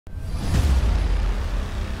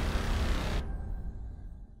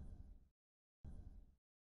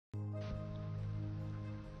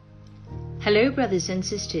Hello, brothers and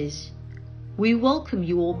sisters. We welcome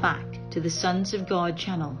you all back to the Sons of God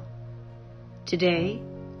channel. Today,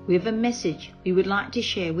 we have a message we would like to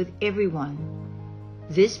share with everyone.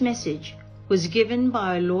 This message was given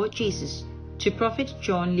by our Lord Jesus to Prophet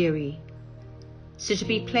John Leary. So to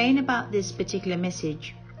be plain about this particular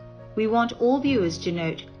message, we want all viewers to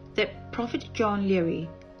note that Prophet John Leary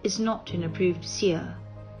is not an approved seer.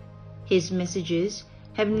 His messages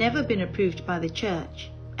have never been approved by the church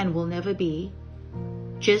and will never be,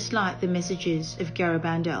 just like the messages of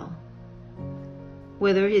Garabandal.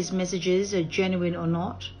 Whether his messages are genuine or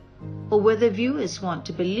not, or whether viewers want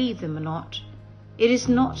to believe them or not, it is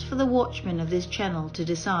not for the watchmen of this channel to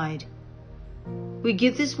decide. We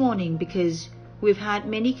give this warning because we've had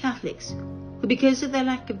many Catholics who, because of their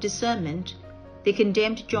lack of discernment, they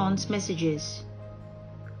condemned John's messages.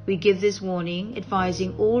 We give this warning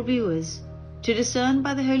advising all viewers to discern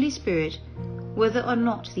by the Holy Spirit whether or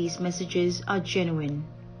not these messages are genuine.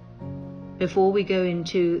 Before we go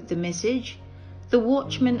into the message, the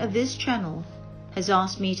watchman of this channel has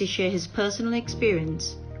asked me to share his personal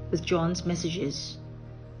experience with John's messages.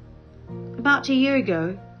 About a year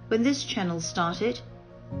ago, when this channel started,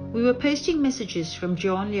 we were posting messages from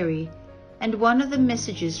John Leary, and one of the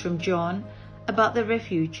messages from John about the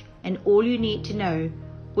refuge and all you need to know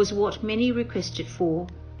was what many requested for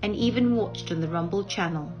and even watched on the Rumble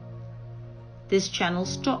channel. This channel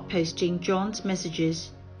stopped posting John's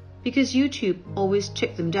messages because YouTube always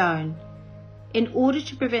took them down. In order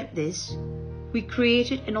to prevent this, we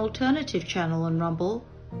created an alternative channel on Rumble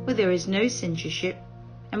where there is no censorship,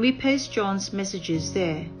 and we post John's messages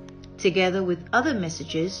there, together with other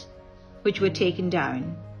messages which were taken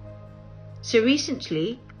down. So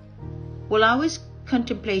recently, while I was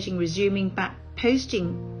contemplating resuming back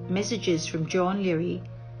posting messages from John Leary,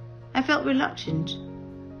 I felt reluctant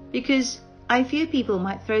because I fear people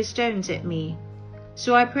might throw stones at me.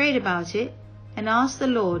 So I prayed about it and asked the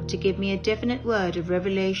Lord to give me a definite word of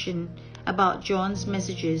revelation about John's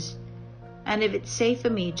messages and if it's safe for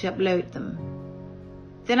me to upload them.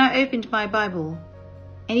 Then I opened my Bible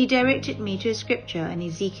and he directed me to a scripture in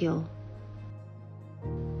Ezekiel,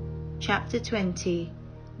 chapter 20,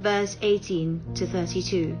 verse 18 to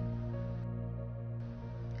 32.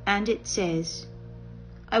 And it says,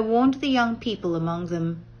 I warned the young people among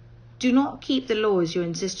them, do not keep the laws your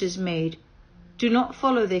ancestors made. Do not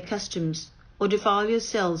follow their customs or defile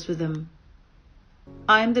yourselves with them.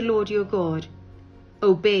 I am the Lord your God.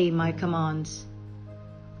 Obey my commands.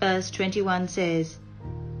 Verse 21 says,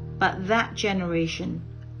 But that generation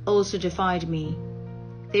also defied me.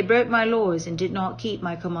 They broke my laws and did not keep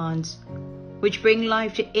my commands, which bring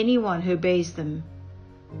life to anyone who obeys them.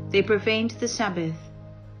 They profaned the Sabbath.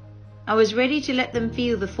 I was ready to let them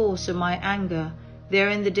feel the force of my anger there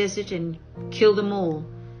in the desert and kill them all,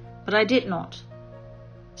 but I did not,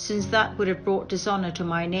 since that would have brought dishonor to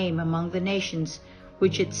my name among the nations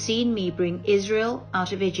which had seen me bring Israel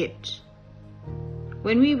out of Egypt.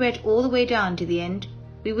 When we read all the way down to the end,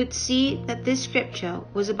 we would see that this scripture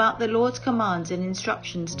was about the Lord's commands and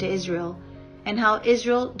instructions to Israel, and how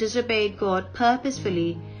Israel disobeyed God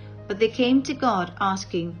purposefully, but they came to God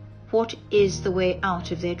asking, what is the way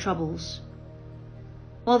out of their troubles?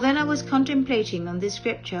 Well, then I was contemplating on this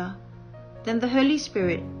scripture. Then the Holy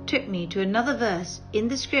Spirit took me to another verse in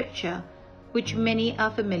the scripture which many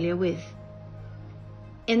are familiar with.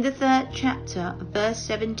 In the 3rd chapter of verse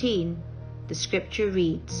 17, the scripture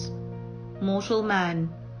reads, Mortal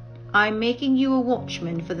man, I am making you a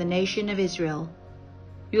watchman for the nation of Israel.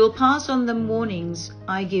 You will pass on them warnings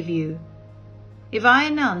I give you. If I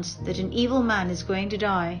announce that an evil man is going to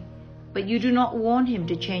die, but you do not warn him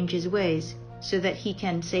to change his ways so that he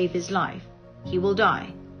can save his life, he will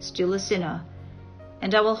die, still a sinner,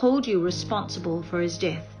 and I will hold you responsible for his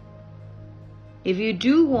death. If you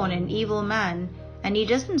do warn an evil man and he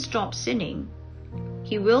doesn't stop sinning,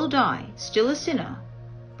 he will die, still a sinner,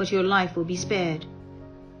 but your life will be spared.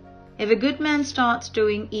 If a good man starts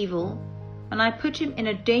doing evil, and I put him in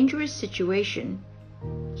a dangerous situation,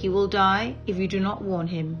 he will die if you do not warn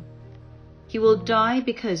him. He will die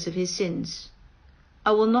because of his sins.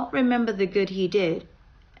 I will not remember the good he did,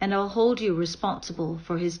 and I will hold you responsible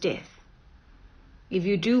for his death. If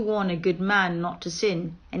you do warn a good man not to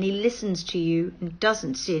sin, and he listens to you and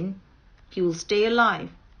doesn't sin, he will stay alive,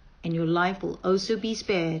 and your life will also be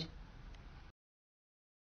spared.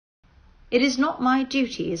 It is not my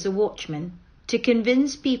duty as a watchman to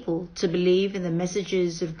convince people to believe in the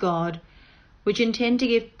messages of God which intend to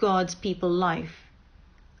give God's people life.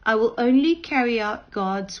 I will only carry out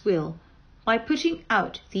God's will by putting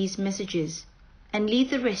out these messages and leave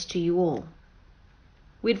the rest to you all.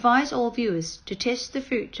 We advise all viewers to test the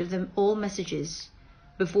fruit of all messages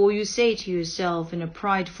before you say to yourself in a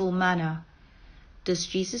prideful manner, "Does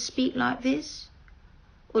Jesus speak like this?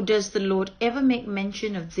 Or does the Lord ever make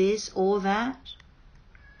mention of this or that?"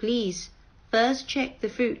 Please first check the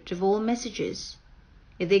fruit of all messages.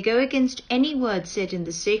 If they go against any word said in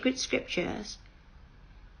the sacred scriptures,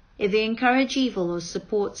 if they encourage evil or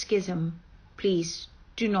support schism, please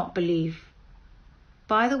do not believe.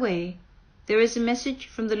 By the way, there is a message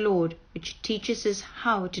from the Lord which teaches us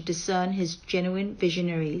how to discern his genuine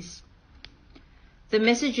visionaries. The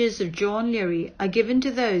messages of John Leary are given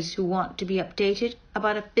to those who want to be updated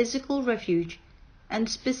about a physical refuge, and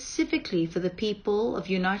specifically for the people of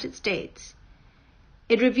the United States.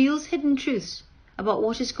 It reveals hidden truths about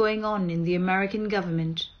what is going on in the American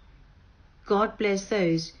government. God bless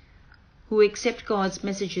those who accept God's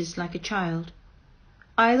messages like a child.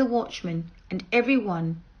 I, the watchman, and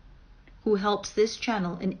everyone who helps this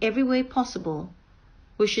channel in every way possible,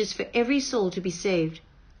 wishes for every soul to be saved,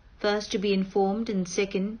 first to be informed, and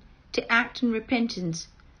second, to act in repentance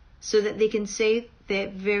so that they can save their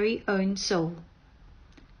very own soul.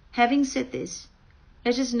 Having said this,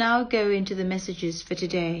 let us now go into the messages for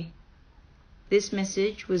today. This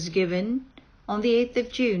message was given on the 8th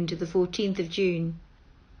of June to the 14th of June.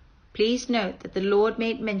 Please note that the Lord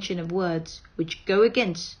made mention of words which go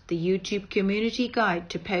against the YouTube community guide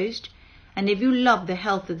to post, and if you love the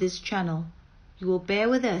health of this channel, you will bear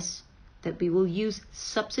with us that we will use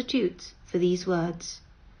substitutes for these words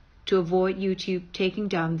to avoid YouTube taking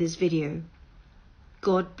down this video.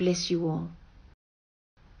 God bless you all.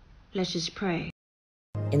 Let us pray.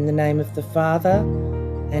 In the name of the Father,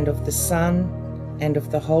 and of the Son, and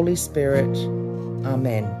of the Holy Spirit.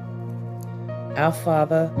 Amen. Our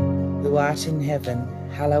Father, who art in heaven,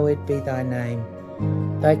 hallowed be thy name.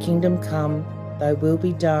 Thy kingdom come, thy will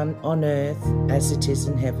be done on earth as it is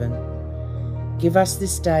in heaven. Give us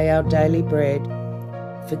this day our daily bread.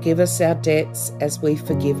 Forgive us our debts as we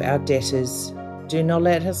forgive our debtors. Do not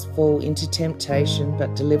let us fall into temptation,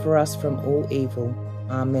 but deliver us from all evil.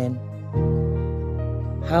 Amen.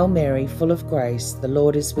 Hail Mary, full of grace, the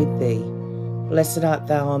Lord is with thee. Blessed art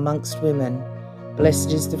thou amongst women.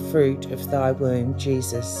 Blessed is the fruit of thy womb,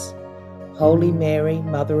 Jesus. Holy Mary,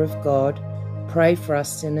 Mother of God, pray for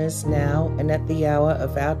us sinners now and at the hour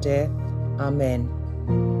of our death. Amen.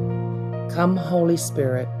 Come, Holy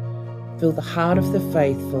Spirit, fill the heart of the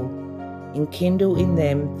faithful, enkindle in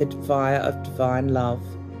them the fire of divine love.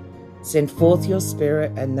 Send forth your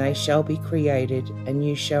Spirit, and they shall be created, and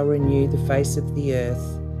you shall renew the face of the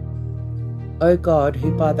earth. O God,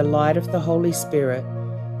 who by the light of the Holy Spirit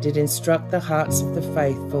did instruct the hearts of the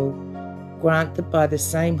faithful, grant that by the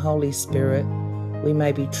same Holy Spirit we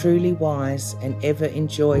may be truly wise and ever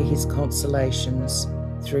enjoy his consolations.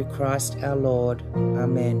 Through Christ our Lord.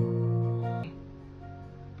 Amen.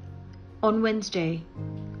 On Wednesday,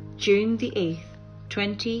 June the 8th,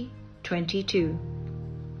 2022,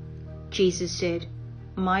 Jesus said,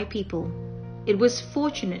 "My people." It was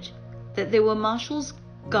fortunate that there were marshals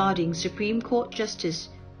guarding Supreme Court Justice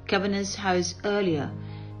Kavanaugh's house earlier,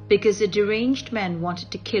 because a deranged man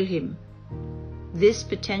wanted to kill him. This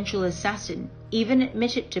potential assassin even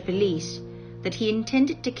admitted to police that he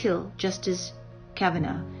intended to kill Justice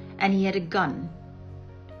Kavanaugh, and he had a gun.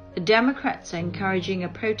 The Democrats are encouraging a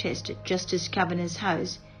protest at Justice Kavanaugh's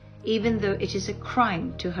house, even though it is a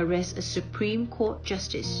crime to harass a Supreme Court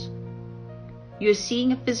justice. You are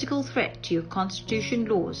seeing a physical threat to your constitution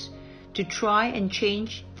laws to try and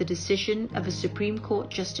change the decision of a Supreme Court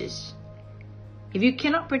justice. If you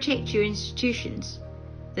cannot protect your institutions,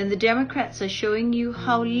 then the Democrats are showing you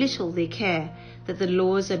how little they care that the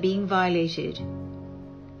laws are being violated.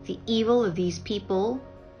 The evil of these people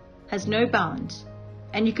has no bounds,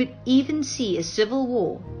 and you could even see a civil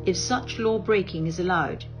war if such law breaking is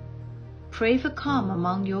allowed. Pray for calm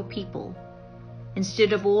among your people,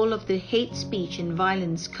 instead of all of the hate speech and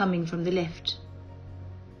violence coming from the left.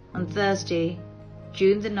 On Thursday,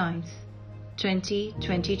 June the 9th,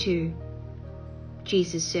 2022,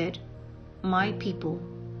 Jesus said, "My people,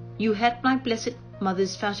 you had my Blessed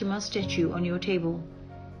Mother's Fatima statue on your table,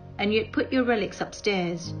 and you had put your relics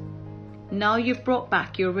upstairs. Now you've brought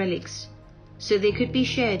back your relics, so they could be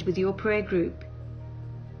shared with your prayer group.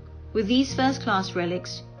 With these first-class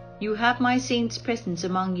relics, you have my saints' presence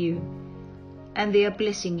among you, and they are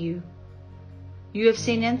blessing you. You have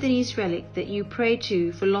St. Anthony's relic that you pray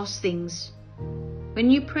to for lost things.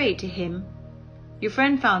 When you prayed to him, your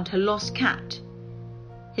friend found her lost cat.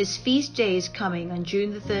 His feast day is coming on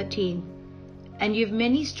June the 13th, and you have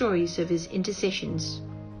many stories of his intercessions."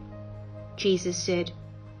 Jesus said,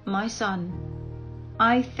 "My son,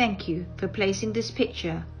 I thank you for placing this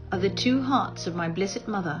picture of the two hearts of my Blessed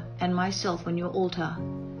Mother and myself on your altar.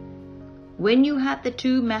 When you had the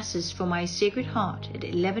two masses for my Sacred Heart at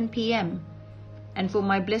 11 p.m. and for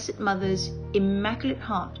my Blessed Mother's Immaculate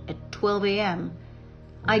Heart at 12 a.m.,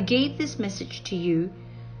 I gave this message to you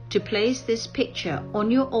to place this picture on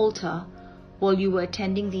your altar while you were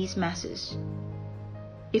attending these masses.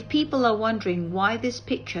 If people are wondering why this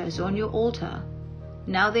picture is on your altar,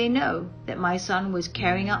 now they know that my son was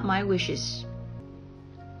carrying out my wishes.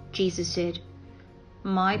 Jesus said,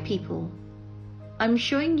 "My people, I'm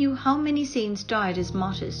showing you how many saints died as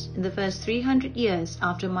martyrs in the first 300 years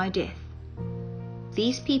after my death.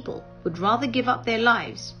 These people would rather give up their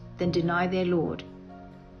lives than deny their Lord.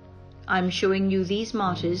 I'm showing you these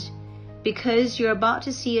martyrs because you're about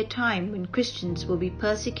to see a time when Christians will be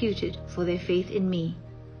persecuted for their faith in me.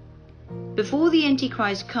 Before the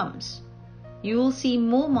Antichrist comes, you will see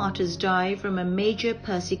more martyrs die from a major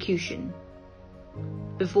persecution.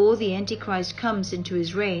 Before the Antichrist comes into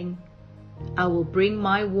his reign, I will bring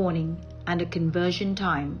my warning and a conversion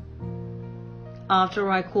time.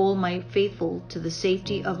 After I call my faithful to the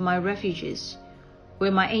safety of my refuges,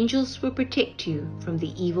 where my angels will protect you from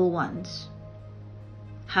the evil ones.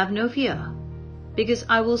 Have no fear, because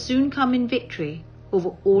I will soon come in victory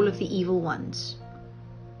over all of the evil ones."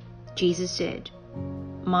 Jesus said,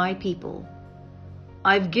 "My people,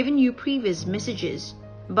 I've given you previous messages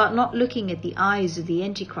about not looking at the eyes of the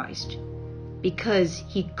Antichrist, because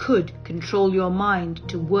he could control your mind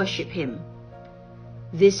to worship him.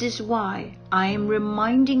 This is why I am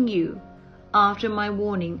reminding you, after my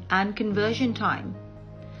warning and conversion time,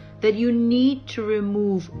 that you need to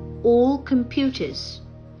remove all computers,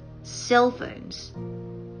 cell phones,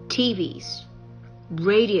 TVs,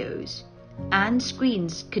 radios, and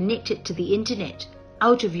screens connected to the internet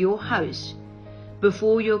out of your house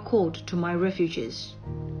before you're called to my refuges.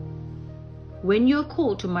 When you're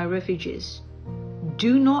called to my refuges,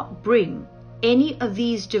 do not bring any of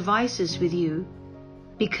these devices with you,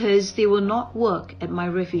 because they will not work at my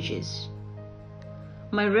refuges.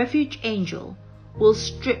 My refuge angel will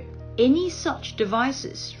strip any such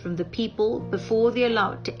devices from the people before they are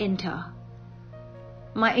allowed to enter.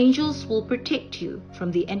 My angels will protect you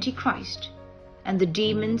from the Antichrist and the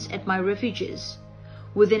demons at my refuges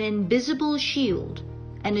with an invisible shield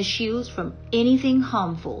and a shield from anything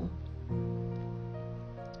harmful."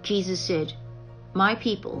 Jesus said, "My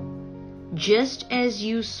people, just as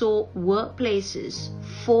you saw workplaces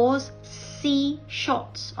force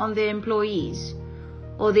C-shots on their employees,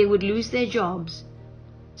 or they would lose their jobs,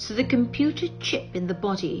 so the computer chip in the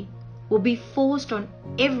body will be forced on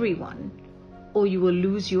everyone, or you will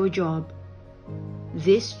lose your job.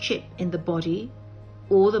 This chip in the body,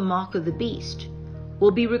 or the mark of the beast, will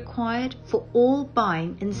be required for all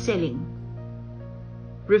buying and selling.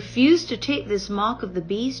 Refuse to take this mark of the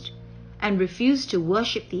beast and refuse to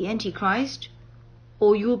worship the Antichrist,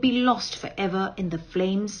 or you will be lost forever in the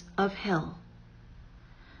flames of hell.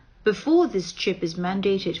 Before this chip is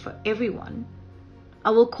mandated for everyone, I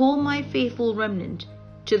will call my faithful remnant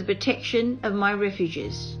to the protection of my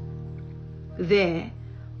refuges. There,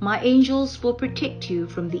 my angels will protect you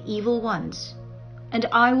from the evil ones, and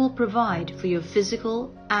I will provide for your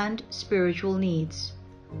physical and spiritual needs."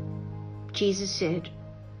 Jesus said,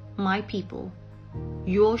 "My people,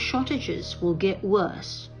 your shortages will get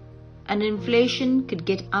worse, and inflation could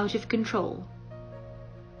get out of control.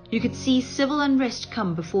 You could see civil unrest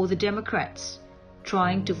come before the Democrats,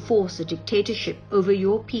 trying to force a dictatorship over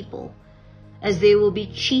your people, as they will be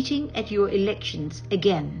cheating at your elections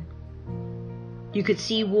again. You could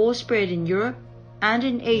see war spread in Europe and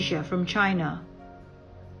in Asia from China.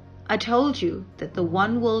 I told you that the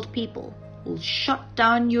one world people will shut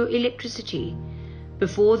down your electricity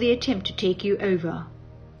before they attempt to take you over.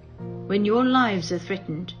 When your lives are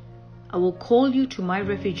threatened, I will call you to my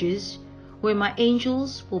refuges, where my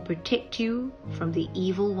angels will protect you from the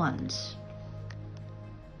evil ones."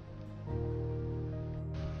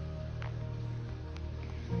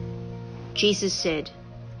 Jesus said,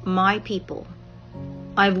 "My people,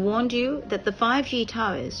 I've warned you that the 5G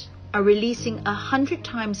towers are releasing 100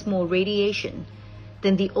 times more radiation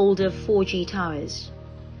than the older 4G towers.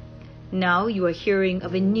 Now you are hearing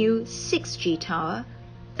of a new 6G tower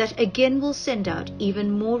that again will send out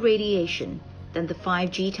even more radiation than the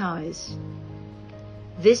 5G towers.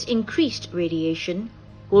 This increased radiation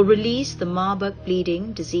will release the Marburg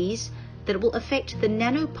bleeding disease that will affect the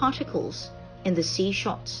nanoparticles in the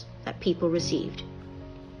C-shots that people received.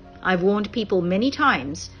 I've warned people many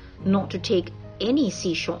times not to take any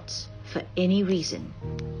C-shots for any reason.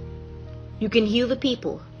 You can heal the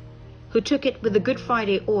people who took it with the Good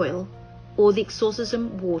Friday oil or the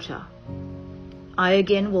exorcism water. I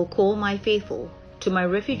again will call my faithful to my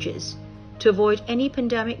refuges to avoid any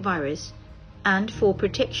pandemic virus and for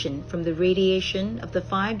protection from the radiation of the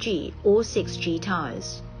 5G or 6G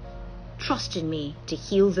towers. Trust in me to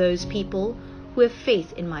heal those people who have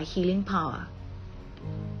faith in my healing power.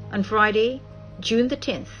 On Friday, June the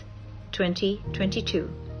 10th, 2022,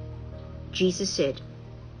 Jesus said,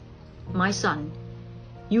 "My son,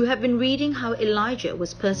 you have been reading how Elijah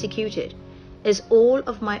was persecuted, as all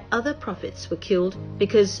of my other prophets were killed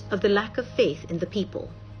because of the lack of faith in the people.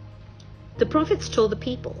 The prophets told the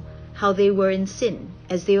people how they were in sin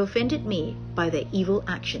as they offended me by their evil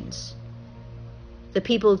actions. The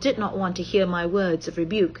people did not want to hear my words of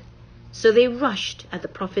rebuke, so they rushed at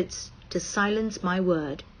the prophets to silence my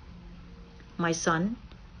word. My son,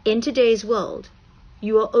 in today's world,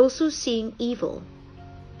 you are also seeing evil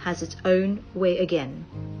has its own way again,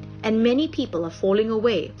 and many people are falling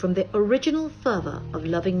away from the original fervor of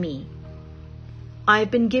loving me. I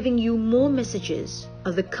have been giving you more messages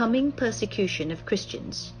of the coming persecution of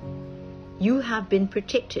Christians. You have been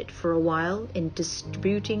protected for a while in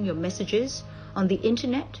distributing your messages on the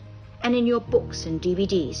internet and in your books and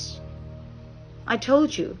DVDs. I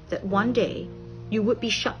told you that one day you would be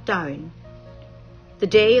shut down. The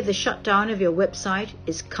day of the shutdown of your website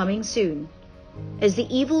is coming soon, as the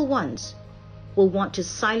evil ones will want to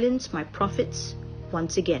silence my prophets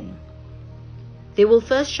once again. They will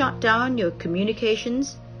first shut down your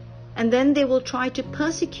communications, and then they will try to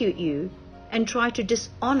persecute you and try to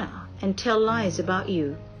dishonor and tell lies about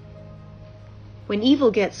you. When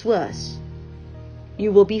evil gets worse,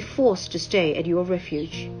 you will be forced to stay at your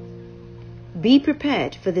refuge. Be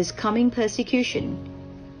prepared for this coming persecution,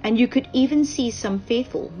 and you could even see some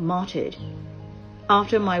faithful martyred.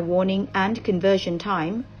 After my warning and conversion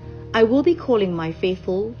time, I will be calling my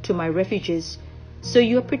faithful to my refuges, so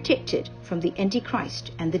you are protected from the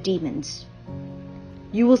Antichrist and the demons.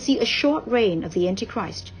 You will see a short reign of the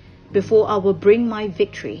Antichrist before I will bring my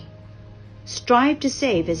victory. Strive to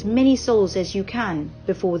save as many souls as you can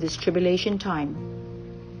before this tribulation time."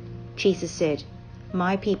 Jesus said,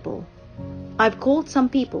 "My people, I've called some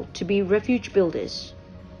people to be refuge builders.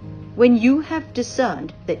 When you have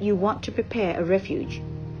discerned that you want to prepare a refuge,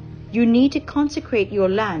 you need to consecrate your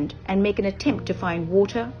land and make an attempt to find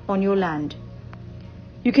water on your land.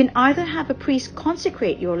 You can either have a priest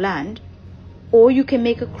consecrate your land, or you can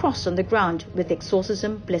make a cross on the ground with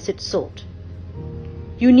exorcism blessed salt.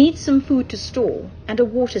 You need some food to store and a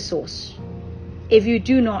water source. If you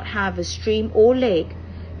do not have a stream or lake,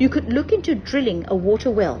 you could look into drilling a water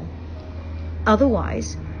well.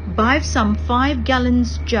 Otherwise, buy some 5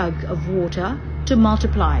 gallons jug of water to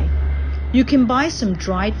multiply. You can buy some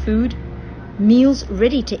dried food, meals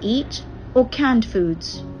ready to eat, or canned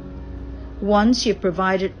foods. Once you've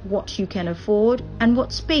provided what you can afford and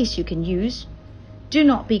what space you can use, do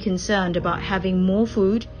not be concerned about having more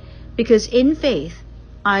food, because in faith,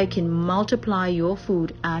 I can multiply your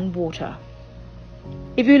food and water.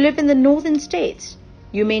 If you live in the northern states,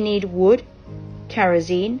 you may need wood,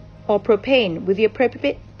 kerosene, or propane with the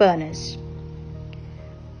appropriate burners.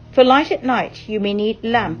 For light at night, you may need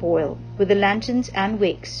lamp oil with the lanterns and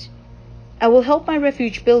wicks. I will help my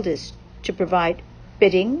refuge builders to provide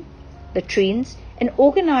bedding, latrines, and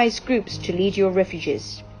organized groups to lead your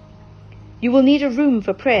refuges. You will need a room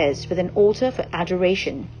for prayers with an altar for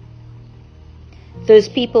adoration. Those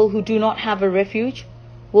people who do not have a refuge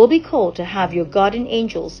will be called to have your guardian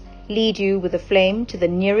angels lead you with a flame to the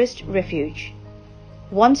nearest refuge.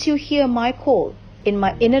 Once you hear my call in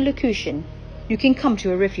my inner locution, you can come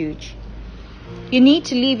to a refuge. You need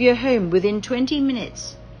to leave your home within 20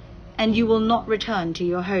 minutes, and you will not return to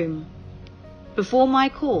your home. Before my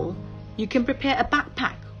call, you can prepare a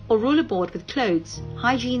backpack or rollerboard with clothes,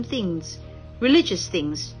 hygiene things, religious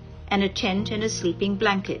things, and a tent and a sleeping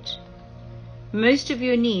blanket. Most of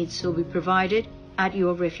your needs will be provided at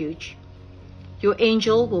your refuge. Your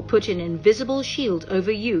angel will put an invisible shield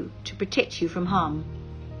over you to protect you from harm.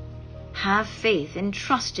 Have faith and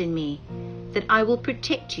trust in me that I will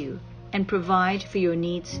protect you and provide for your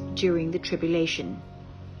needs during the tribulation.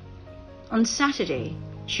 On Saturday,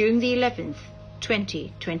 June the 11th,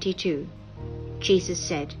 2022, Jesus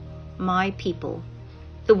said, "My people."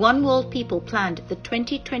 The One World people planned the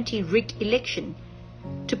 2020 rigged election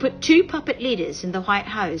to put 2 puppet leaders in the White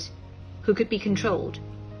House who could be controlled.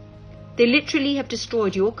 They literally have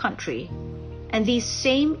destroyed your country, and these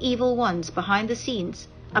same evil ones behind the scenes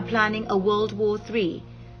are planning a World War III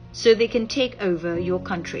so they can take over your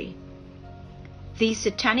country. These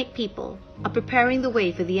satanic people are preparing the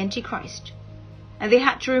way for the Antichrist, and they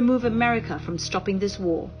had to remove America from stopping this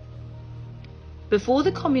war. before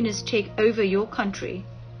the communists take over your country,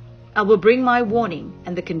 I will bring my warning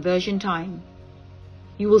and the conversion time.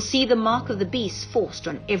 You will see the mark of the beast forced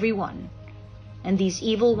on everyone, and these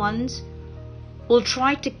evil ones will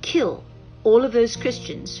try to kill all of those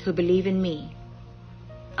Christians who believe in me.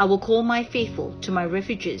 I will call my faithful to my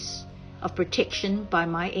refuges of protection by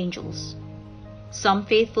my angels. Some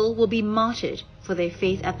faithful will be martyred for their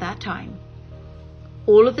faith at that time.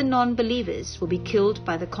 All of the non-believers will be killed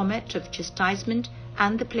by the comet of chastisement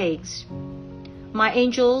and the plagues. My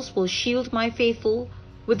angels will shield my faithful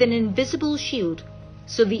with an invisible shield,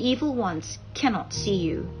 so the evil ones cannot see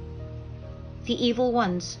you. The evil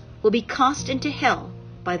ones will be cast into hell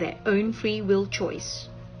by their own free will choice.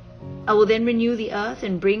 I will then renew the earth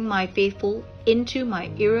and bring my faithful into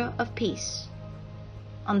my era of peace.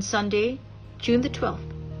 On Sunday, June the 12th,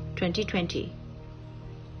 2020.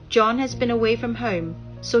 John has been away from home,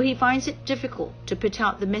 so he finds it difficult to put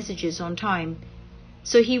out the messages on time.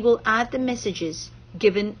 So he will add the messages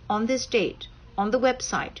given on this date on the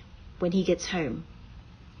website when he gets home.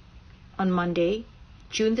 On Monday,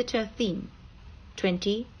 June the 13th,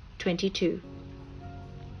 2022.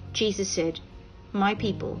 Jesus said, "My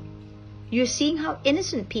people, you're seeing how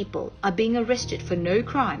innocent people are being arrested for no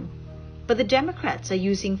crime, but the Democrats are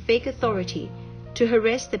using fake authority to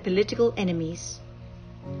harass their political enemies.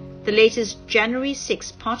 The latest January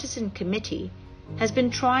 6 partisan committee has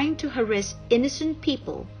been trying to harass innocent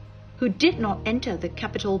people who did not enter the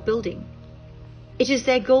Capitol building. It is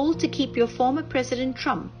their goal to keep your former President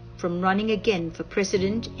Trump from running again for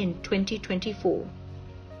president in 2024.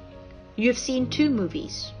 You have seen two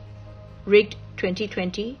movies, Rigged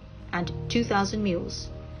 2020 and 2,000 Mules,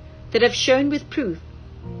 that have shown with proof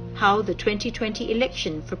how the 2020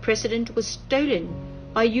 election for president was stolen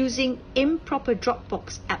by using improper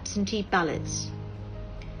Dropbox absentee ballots.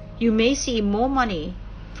 You may see more money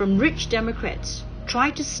from rich Democrats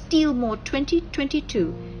try to steal more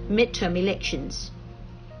 2022 midterm elections.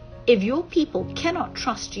 If your people cannot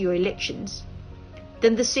trust your elections,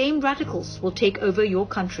 then the same radicals will take over your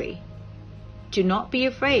country. Do not be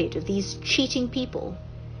afraid of these cheating people,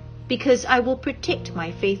 because I will protect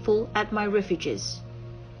my faithful at my refuges,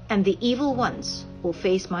 and the evil ones will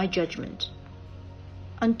face my judgment."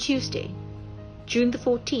 On Tuesday, June the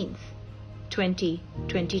 14th,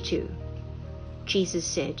 2022, Jesus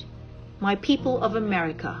said, "My people of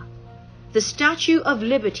America, the Statue of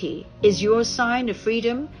Liberty is your sign of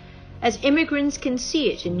freedom as immigrants can see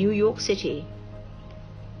it in New York City.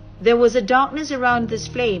 There was a darkness around this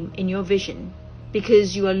flame in your vision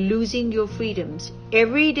because you are losing your freedoms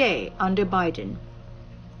every day under Biden.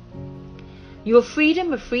 Your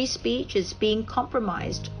freedom of free speech is being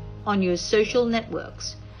compromised on your social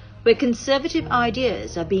networks, where conservative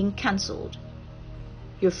ideas are being cancelled.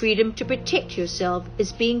 Your freedom to protect yourself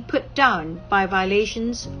is being put down by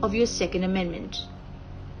violations of your Second Amendment.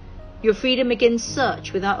 Your freedom against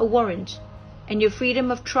search without a warrant and your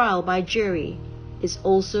freedom of trial by jury is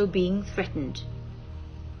also being threatened.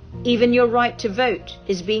 Even your right to vote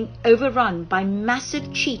is being overrun by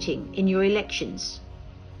massive cheating in your elections.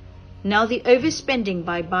 Now the overspending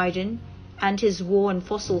by Biden and his war on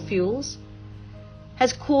fossil fuels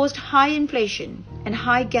has caused high inflation and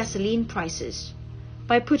high gasoline prices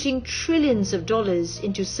by putting trillions of dollars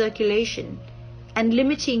into circulation and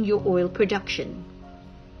limiting your oil production.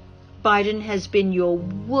 Biden has been your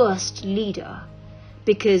worst leader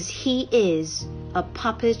because he is a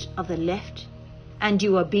puppet of the left and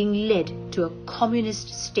you are being led to a communist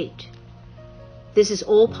state. This is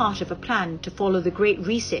all part of a plan to follow the Great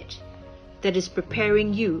Reset that is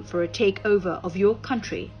preparing you for a takeover of your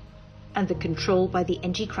country and the control by the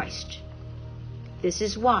Antichrist. This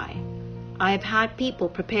is why I have had people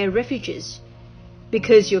prepare refuges,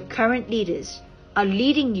 because your current leaders are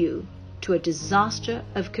leading you to a disaster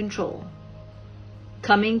of control.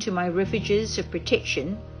 Coming to my refuges of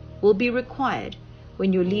protection will be required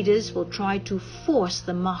when your leaders will try to force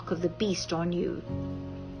the mark of the beast on you.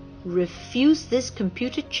 Refuse this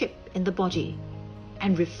computer chip in the body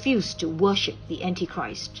and refuse to worship the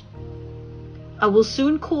Antichrist. I will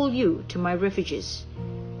soon call you to my refuges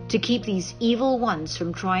to keep these evil ones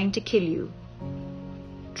from trying to kill you.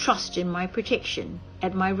 Trust in my protection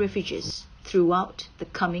at my refuges throughout the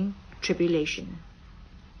coming tribulation.